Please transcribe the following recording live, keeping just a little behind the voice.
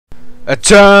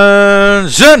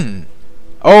Attention!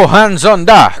 All hands on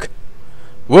deck!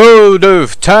 World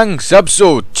of Tanks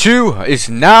Episode 2 is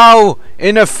now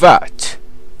in effect.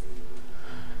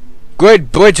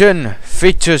 Great Britain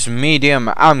features medium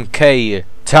MK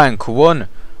Tank 1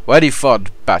 ready for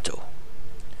battle.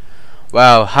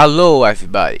 Well, hello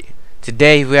everybody.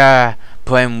 Today we are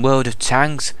playing World of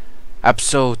Tanks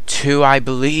Episode 2, I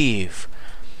believe.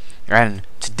 And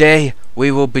today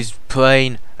we will be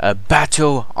playing a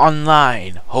battle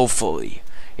online, hopefully,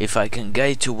 if I can get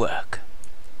it to work.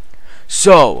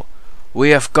 So,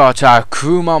 we have got our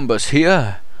crew members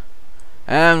here,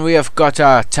 and we have got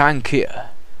our tank here.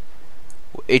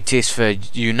 It is the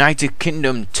United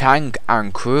Kingdom tank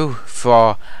and crew,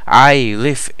 for I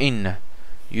live in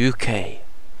UK,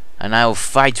 and I will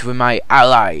fight with my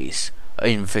allies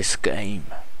in this game.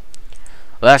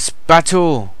 Let's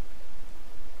battle!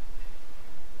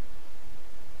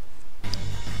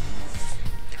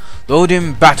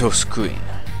 Loading battle screen.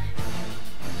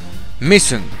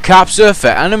 Mission: capture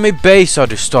the enemy base or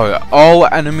destroy all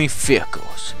enemy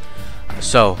vehicles.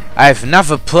 So, I've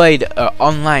never played an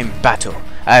online battle.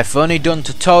 I've only done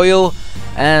tutorial,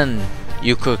 and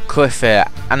you could click the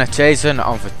annotation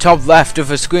on the top left of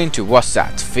the screen to watch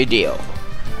that video.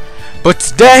 But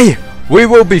today, we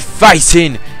will be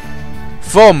fighting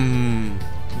from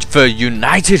the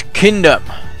United Kingdom.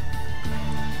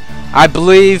 I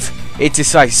believe it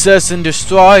is like search and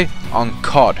destroy on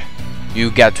COD. You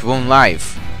get one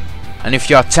life, and if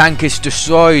your tank is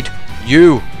destroyed,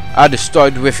 you are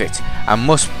destroyed with it, and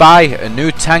must buy a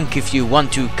new tank if you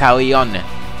want to carry on.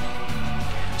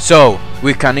 So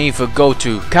we can either go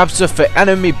to capture the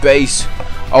enemy base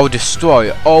or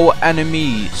destroy all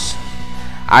enemies.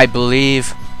 I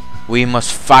believe we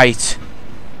must fight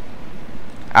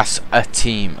as a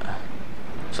team.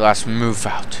 So let's move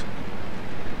out.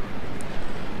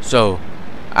 So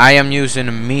I am using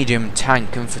a medium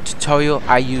tank, and for tutorial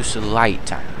I use a light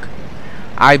tank.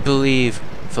 I believe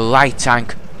the light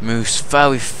tank moves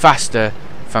very faster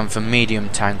than the medium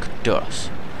tank does.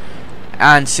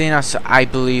 And seeing as I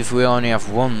believe we only have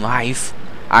one life,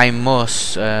 I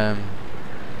must get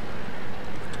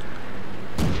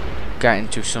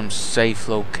into some safe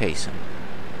location.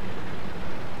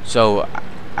 So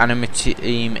enemy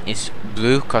team is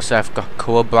blue because I've got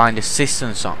colorblind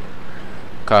assistance on.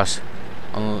 Because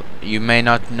you may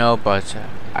not know, but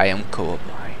I am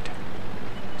colorblind.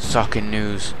 Shocking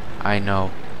news, I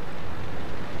know.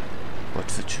 But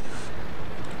the truth.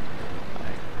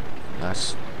 Right,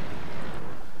 let's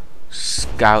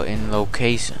scout in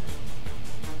location.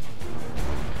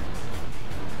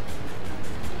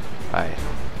 Right.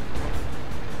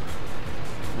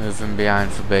 Moving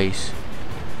behind the base.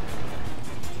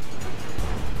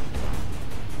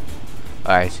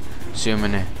 Right,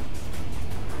 zooming in.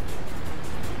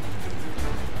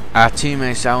 Our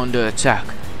teammates are under attack.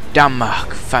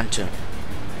 Denmark, Phantom.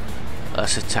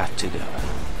 Let's attack together.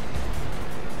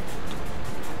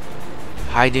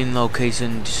 Hiding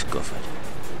location discovered.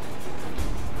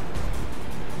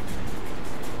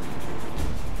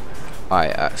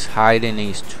 Alright, let's hide in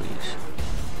these trees.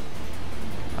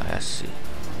 Right, let's see.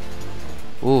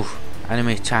 Ooh,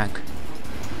 enemy tank.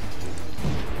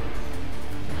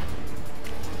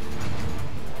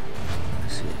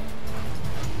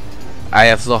 I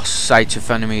have lost sight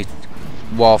of enemy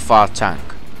warfare tank.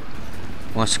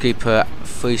 Must keep a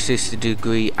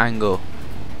 360-degree angle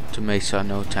to make sure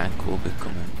no tank will be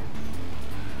coming.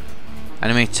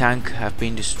 Enemy tank have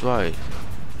been destroyed,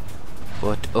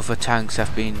 but other tanks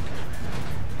have been.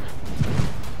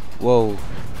 Whoa!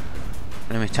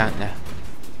 Enemy tank there.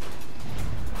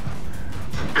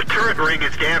 The turret ring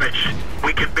is damaged.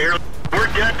 We can barely. We're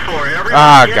done for. Everyone.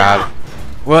 Ah, God!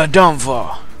 We're done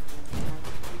for.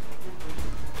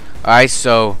 Alright,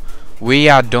 so we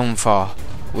are done for.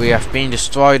 We have been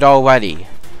destroyed already.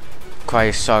 Quite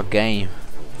a short game,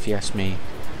 if you ask me.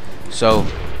 So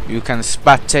you can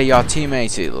spectate your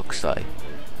teammates, it looks like.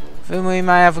 Then we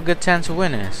might have a good chance of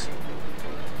winning this.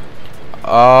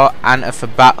 Or enter the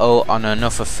battle on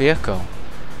another vehicle.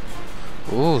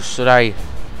 Ooh, should I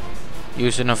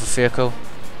use another vehicle?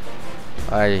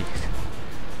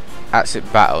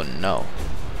 Exit battle, no.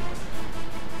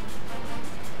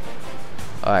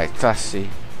 Alright, let's see.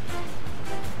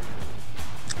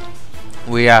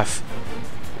 We are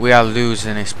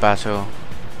losing this battle.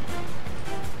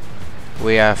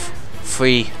 We have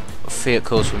 3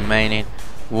 vehicles remaining,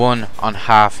 1 on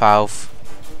half health,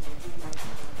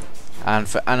 and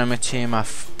the enemy team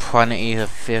have plenty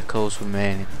of vehicles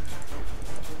remaining.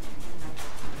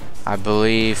 I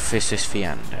believe this is the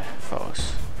end for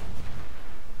us.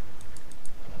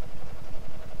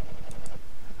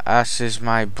 As is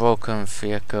my broken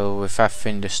vehicle with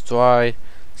everything destroyed,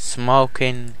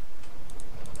 smoking.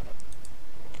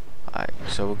 Alright,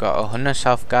 so we got 100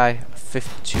 health guy,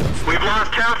 50 of. We've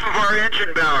lost half of our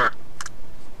engine power.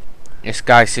 This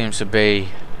guy seems to be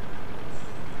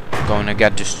going to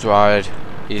get destroyed.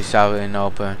 He's out in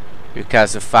open.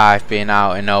 Because of 5 being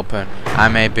out in open. I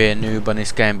may be a noob on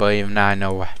this game, but even I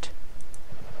know what.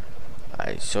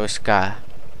 Alright, so this guy.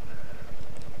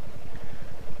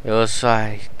 It looks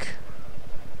like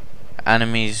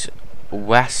enemies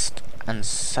west and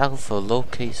south are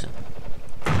located.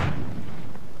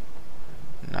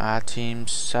 Our team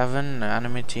 7,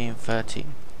 enemy team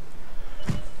 13.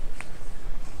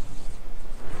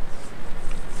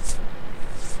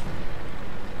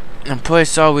 I'm pretty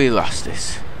sure we lost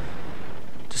this.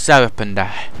 Just up and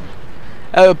down.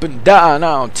 Up and down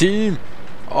now, team.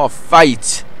 Or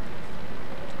fight.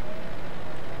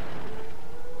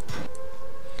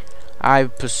 I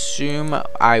presume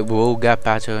I will get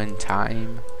better in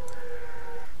time.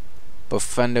 But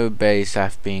friendly base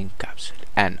have been captured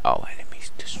and all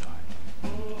enemies destroyed.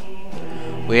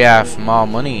 We have more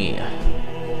money.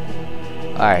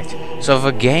 Alright, so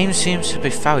the game seems to be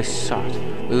very short.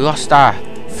 We lost our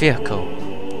vehicle.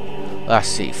 Let's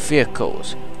see,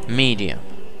 vehicles, medium.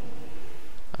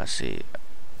 Let's see.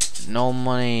 No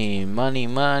money,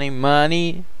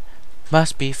 money.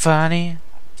 Must be funny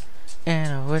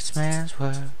in a rich man's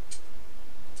world.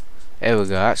 Here we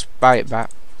go, let's buy it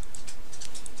back.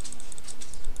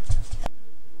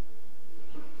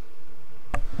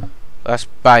 Let's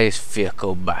buy his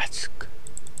vehicle back.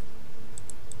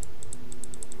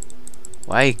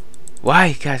 Why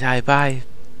can't I buy?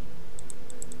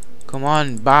 Come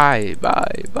on, buy.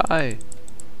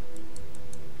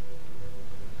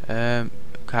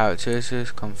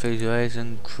 Characteristics,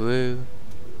 configuration, crew.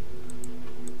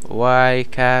 Why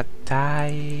can't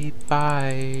I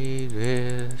buy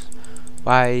this?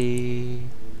 Why?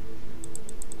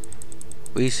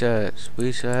 Research.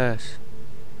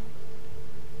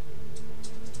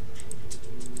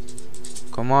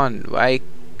 Come on, why?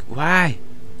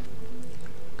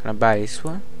 Can I buy this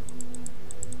one?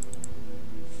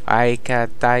 Why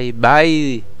can't I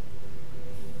buy?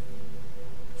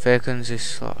 Vacancy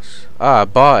slots. Oh, I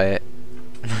bought it.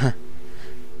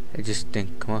 It just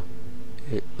didn't come up.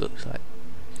 It looks like.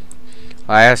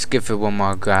 Alright, let's give it one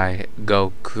more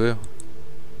go crew.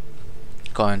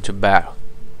 Going to battle.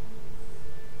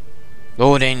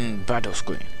 Loading battle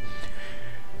screen.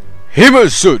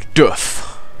 Hammers of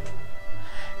death.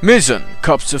 Mission,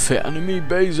 capture the enemy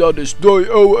base or destroy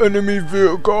all enemy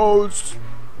vehicles.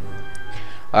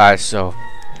 Alright, so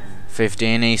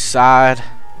 15 each side.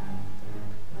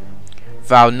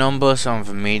 Without numbers on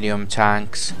the medium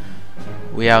tanks.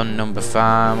 We outnumber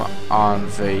them on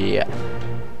the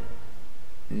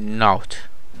note.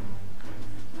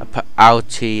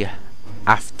 LT,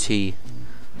 FT.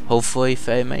 Hopefully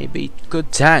they may be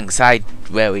good tanks. I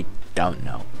really don't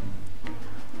know.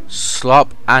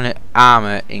 Slop and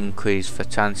armor increase for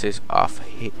chances of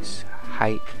hits.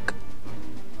 Hike.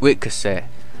 Ricochet.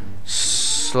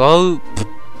 Slope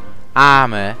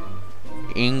armor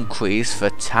increase for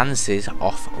chances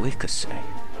of ricochet.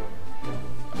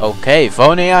 Okay, if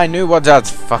only I knew what that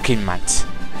fucking meant.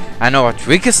 I know what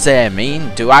ricochet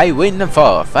mean. Do I win the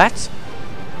forfeit?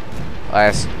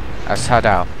 Let's head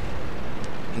out.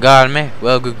 Got me.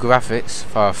 Well, good graphics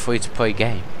for a free-to-play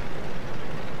game.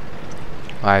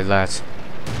 Right, lads.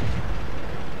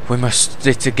 We must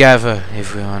stick together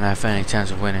if we don't have any chance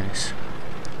of winning this.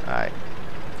 Alright.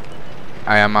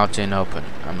 I am out in open.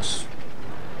 I'm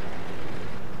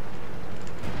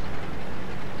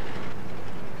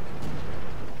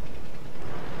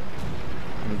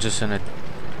just gonna.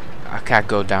 I can't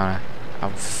go down there.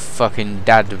 I'm fucking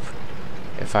dead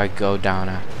if I go down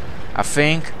there. I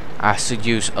think I should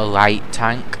use a light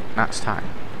tank next time.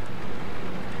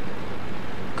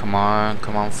 Come on,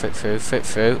 fit through.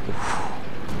 Oof.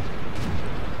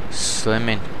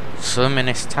 Slimming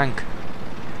this tank.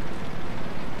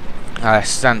 Let's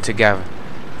stand together.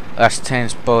 Let's turn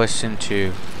bullets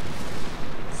into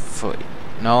 3.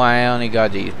 No, I only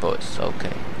got these bullets.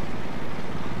 Okay,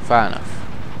 fair enough.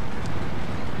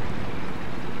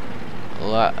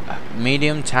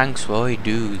 Medium tanks really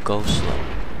do go slow.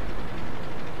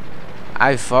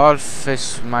 I thought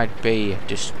this might be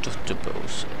destructible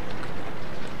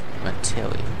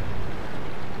material.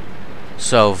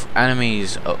 So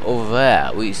enemies are over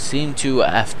there. We seem to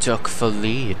have took the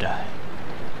lead.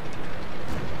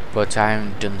 But I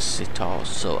haven't done it all,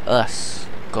 so us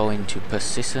go into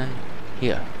position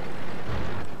here.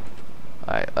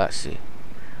 Alright, let's see.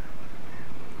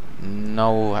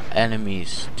 No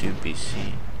enemies to be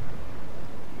seen.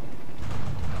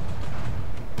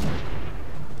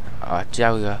 Oh,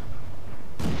 there we go.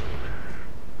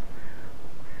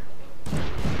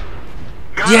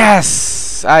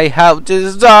 Yes! I helped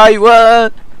destroy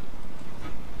one!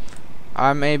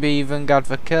 I maybe even got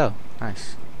the kill.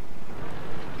 Nice.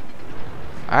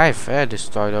 I fair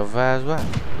destroyed over there as well.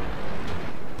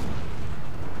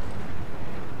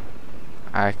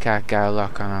 I can't get a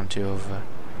lock on onto over.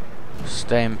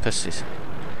 Staying persistent.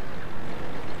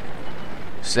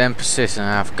 Staying persistent,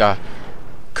 I've got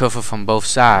cover from both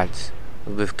sides.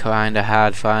 It'll be kinda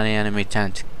hard for any enemy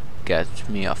tend to get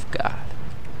me off guard.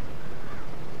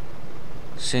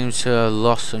 Seems to have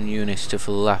lost some units to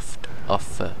the left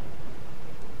of the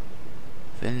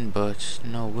thing, but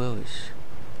no worries.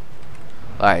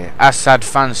 Right, as I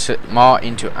advance more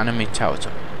into enemy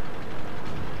territory.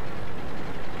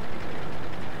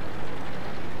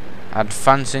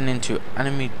 Advancing into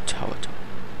enemy territory.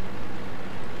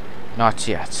 Not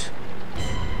yet.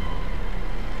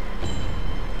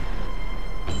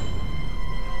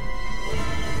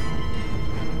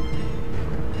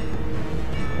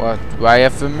 What? Why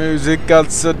have the music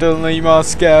got suddenly more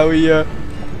scarier?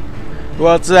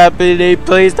 What's happening?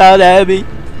 Please don't help me.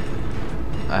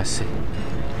 I see.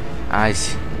 I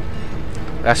see.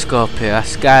 Let's go up here.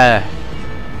 Let's get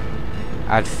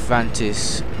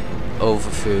advantage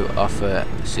overthrow of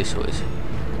Sicilies.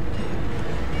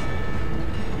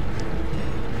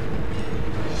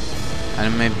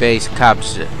 Enemy base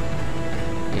captured.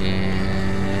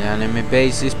 Enemy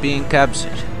base is being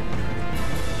captured.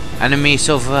 Enemies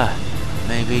over there.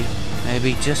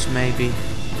 Maybe, just maybe.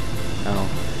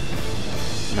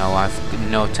 No, I've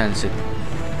no chance of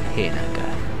hitting that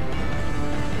guy.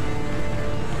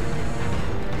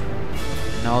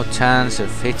 No chance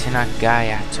of hitting that guy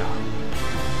at all.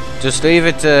 Just leave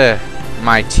it to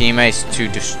my teammates to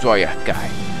destroy that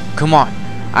guy. Come on,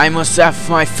 I must have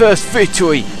my first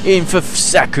victory in the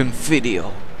second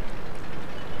video.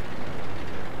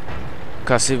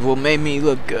 Cause it will make me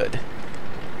look good.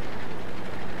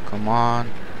 Come on.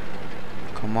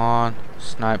 Come on.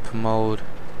 Sniper mode.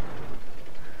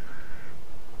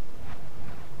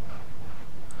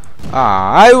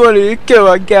 Ah, I wanted to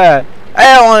kill a guy.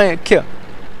 I don't want to kill.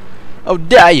 Oh,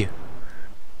 dare you.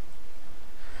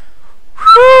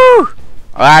 Woo!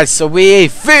 Alright, so we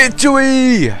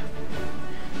victory!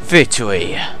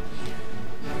 Victory.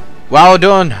 Well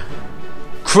done.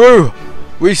 Crew,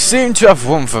 we seem to have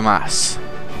won from us.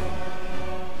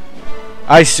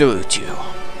 I salute you.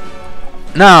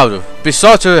 Now, be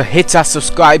sure to hit that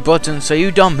subscribe button so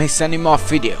you don't miss any more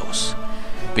videos.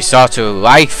 Be sure to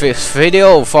like this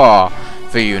video for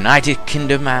the United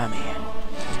Kingdom Army.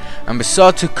 And be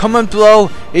sure to comment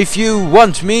below if you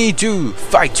want me to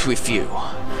fight with you.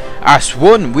 As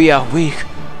one we are weak,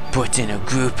 but in a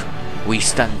group we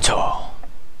stand tall.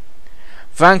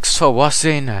 Thanks for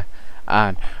watching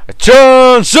and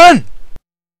attention!